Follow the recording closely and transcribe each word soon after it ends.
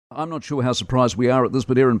I'm not sure how surprised we are at this,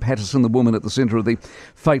 but Erin Patterson, the woman at the centre of the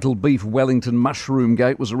fatal Beef Wellington mushroom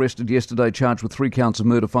gate, was arrested yesterday, charged with 3 counts of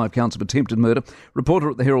murder, 5 counts of attempted murder. Reporter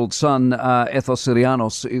at the Herald Sun, Athos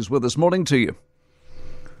Sirianos, is with us. Morning to you.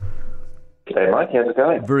 G'day, Mike. How's it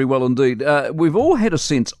going? Very well indeed. We've all had a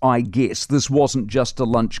sense, I guess, this wasn't just a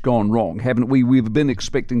lunch gone wrong, haven't we? We've been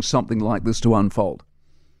expecting something like this to unfold.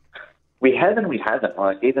 We have and we haven't.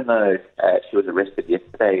 Like, even though she was arrested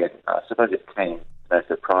yesterday, and I suppose it came no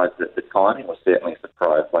surprise that the timing was certainly a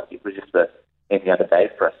surprise. Like, it was just any other day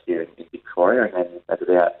for us here in Victoria, and then at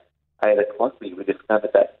about 8 o'clock we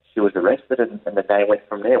discovered that she was arrested, and the day went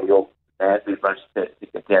from there. We all badly rushed to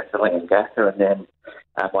get down to Lancaster, and then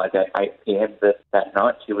by about 8 p.m. that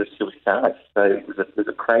night she was charged. So it was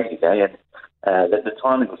a crazy day, and the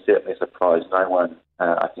timing was certainly a surprise. No one,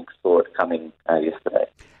 I think, saw it coming yesterday.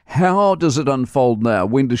 How does it unfold now?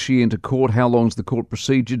 When does she enter court? How long's the court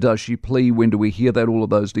procedure? Does she plea? When do we hear that? All of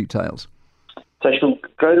those details. So she'll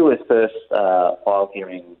go to her first file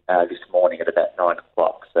hearing this morning at about 9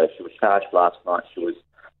 o'clock. So she was charged last night.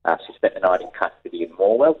 She spent the night in custody in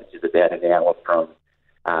Morwell, which is about an hour from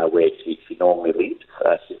where she normally lives.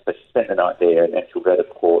 So she spent the night there, and then she'll go to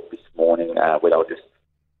court this morning where they'll just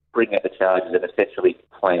bring out the charges and essentially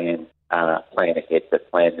plan ahead,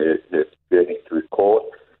 but plan her journey through court.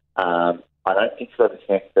 I don't think she'll have a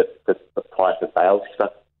chance to apply for bail. She'll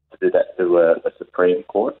have to do that through a Supreme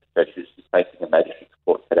Court. So she's facing a magistrate's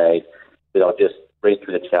court today. But I'll just read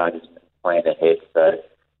through the charges and plan ahead. So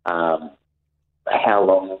how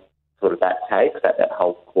long sort of that takes, that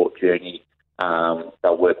whole court journey,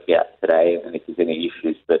 they'll work out today, and if there's any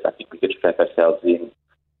issues. But I think we could strap ourselves in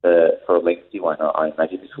for a lengthy one. I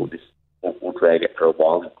imagine this will drag it for a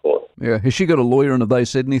while in court. Yeah. Has she got a lawyer, and have they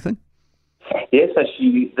said anything? Yeah, so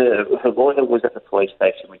her lawyer was at the police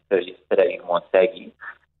station with her yesterday in Wonthaggi.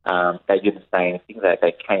 They didn't say anything.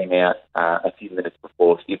 They came out a few minutes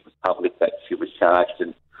before it was public that she was charged,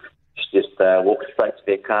 and she just walked straight to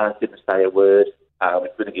their car, didn't say a word. We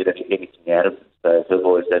couldn't get anything out of them. So her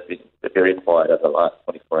lawyers have been very quiet over the last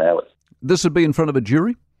 24 hours. This would be in front of a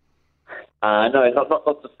jury? No, not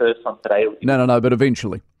the first one today. No, but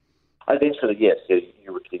eventually. Eventually, yes,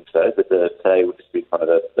 you would think so, but today would just be in front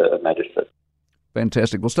of the magistrate.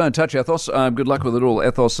 Fantastic. Well, stay in touch, Athos. Good luck with it all.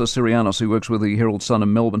 Athos Sirianos, who works with the Herald Sun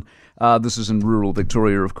in Melbourne. This is in rural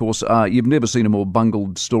Victoria, of course. You've never seen a more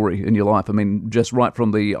bungled story in your life. I mean, just right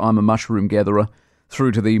from the I'm a mushroom gatherer,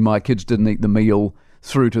 through to the my kids didn't eat the meal,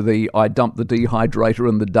 through to the I dumped the dehydrator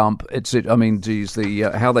in the dump. I mean, geez,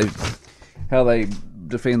 how they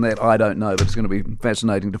defend that, I don't know, but it's going to be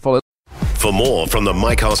fascinating to follow. For more from the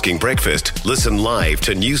Mike Hosking Breakfast, listen live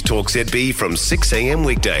to News Talk ZB from 6 a.m.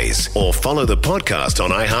 weekdays or follow the podcast on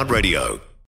iHeartRadio.